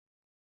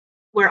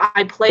where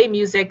I play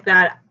music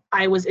that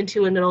I was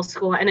into in middle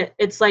school, and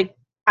it's like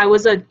I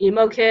was an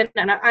emo kid,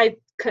 and I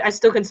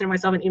still consider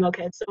myself an emo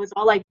kid. So it's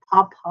all like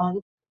pop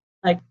punk,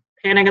 like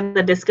Panic at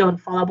the Disco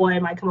and Fall Out Boy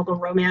and My Chemical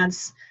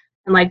Romance,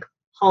 and like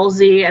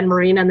Halsey and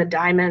Marina and the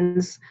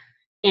Diamonds,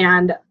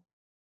 and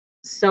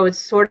so it's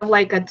sort of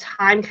like a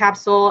time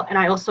capsule. And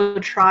I also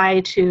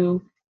try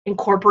to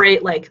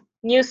incorporate like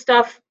new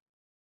stuff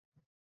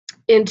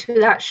into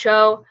that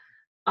show.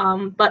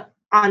 But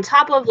on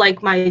top of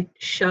like my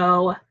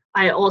show,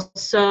 I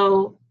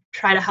also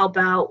try to help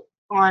out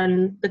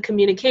on the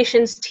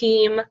communications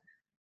team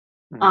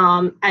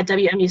at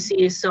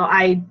WMUC. So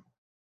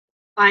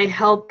I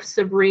help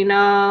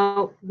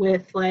Sabrina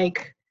with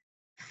like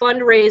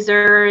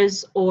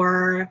fundraisers,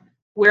 or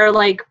we're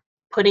like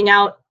putting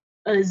out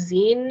a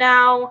zine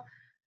now.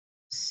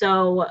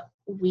 So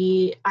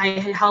I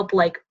help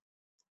like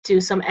do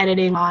some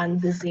editing on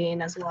the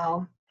zine as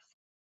well.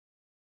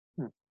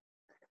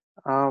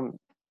 Um,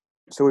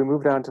 so we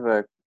moved on to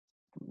the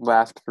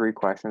last three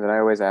questions, and I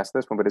always ask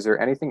this one, but is there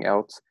anything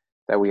else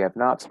that we have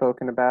not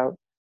spoken about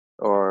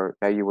or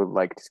that you would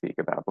like to speak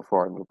about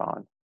before I move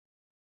on?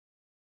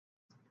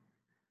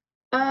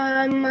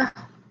 Um,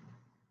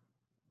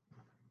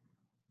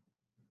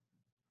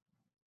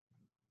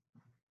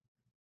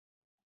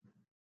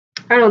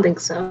 I don't think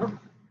so.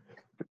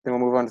 Then we'll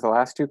move on to the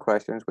last two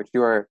questions, which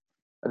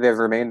they've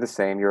remained the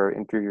same. You're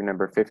interview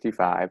number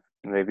 55,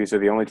 and these are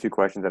the only two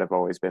questions that have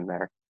always been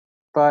there.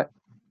 But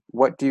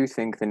what do you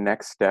think the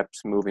next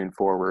steps moving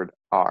forward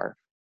are?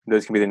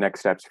 Those can be the next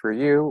steps for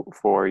you,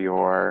 for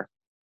your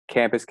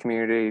campus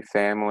community,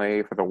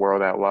 family, for the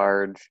world at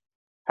large,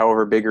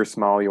 however big or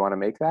small you want to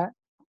make that.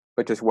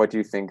 But just what do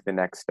you think the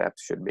next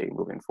steps should be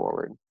moving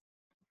forward?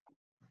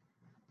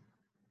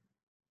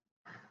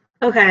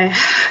 Okay.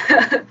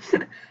 I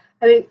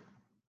think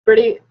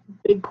pretty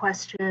big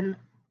question.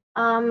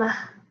 Um,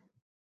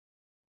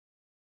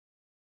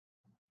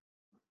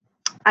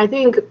 I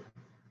think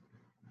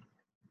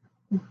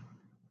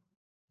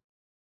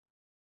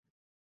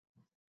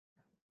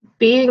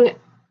being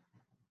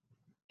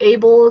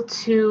able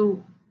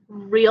to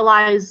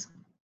realize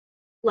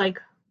like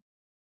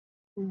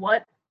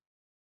what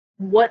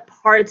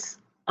parts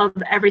of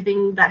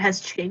everything that has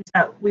changed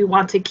that we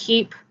want to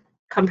keep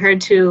compared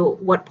to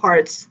what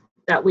parts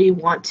that we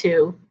want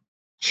to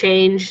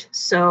change.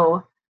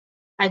 So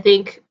I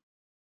think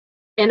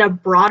in a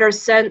broader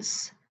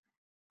sense,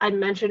 I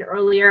mentioned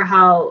earlier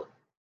how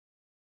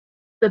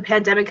the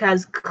pandemic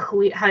has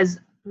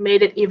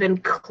made it even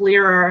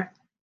clearer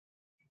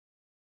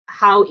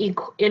how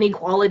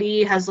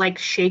inequality has like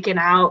shaken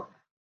out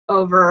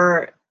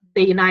over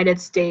the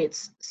United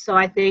States. So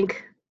I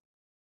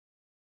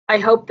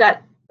hope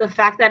that the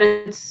fact that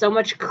it's so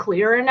much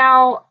clearer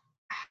now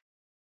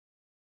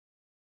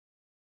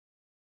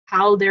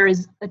how there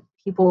is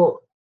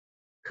people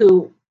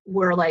who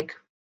were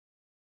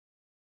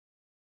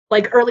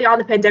early on in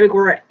the pandemic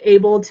were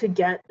able to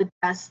get the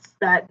tests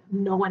that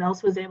no one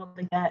else was able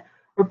to get,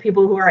 or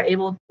people who are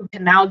able to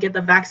now get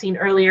the vaccine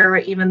earlier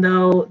even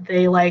though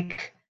they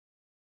like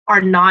are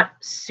not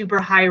super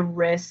high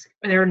risk,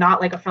 or they're not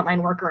like a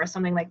frontline worker or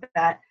something like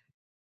that.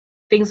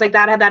 Things like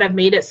that have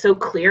made it so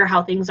clear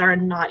how things are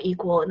not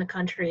equal in the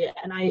country.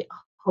 And I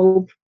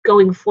hope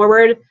going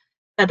forward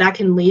that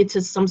can lead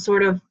to some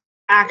sort of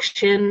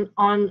action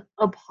on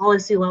a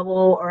policy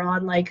level, or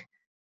on like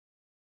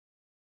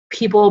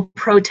people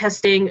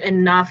protesting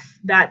enough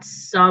that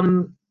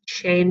some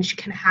change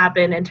can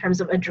happen in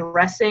terms of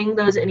addressing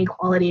those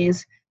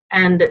inequalities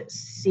and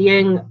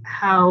seeing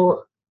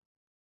how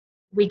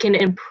we can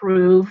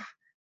improve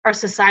our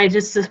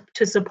society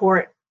to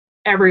support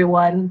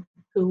everyone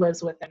who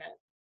lives within it.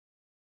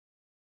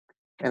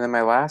 And then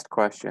my last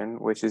question,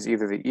 which is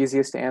either the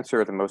easiest to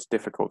answer or the most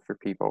difficult for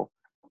people,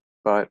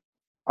 but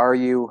are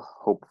you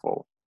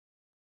hopeful?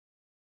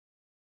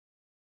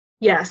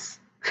 Yes,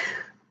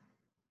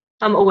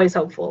 I'm always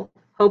hopeful.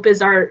 Hope is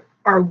the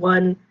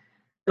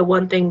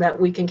one thing that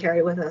we can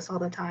carry with us all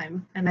the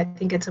time, and I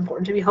think it's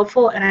important to be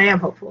hopeful, and I am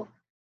hopeful.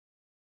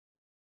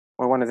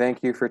 Well, I want to thank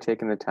you for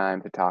taking the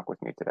time to talk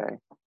with me today.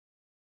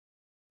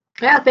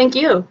 Yeah, thank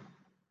you.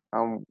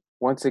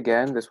 Once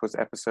again, this was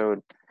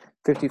episode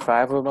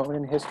 55 of A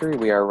Moment in History.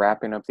 We are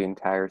wrapping up the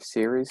entire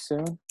series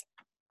soon.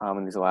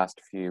 In these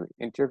last few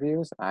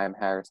interviews, I'm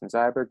Harrison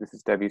Zyberg. This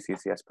is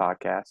WCCS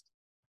Podcast.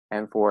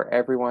 And for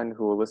everyone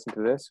who will listen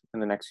to this in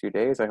the next few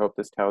days, I hope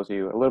this tells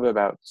you a little bit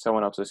about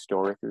someone else's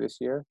story through this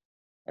year.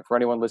 And for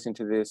anyone listening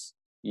to this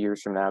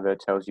years from now, that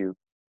tells you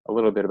a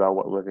little bit about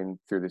what living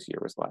through this year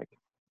was like.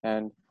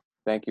 And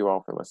thank you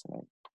all for listening.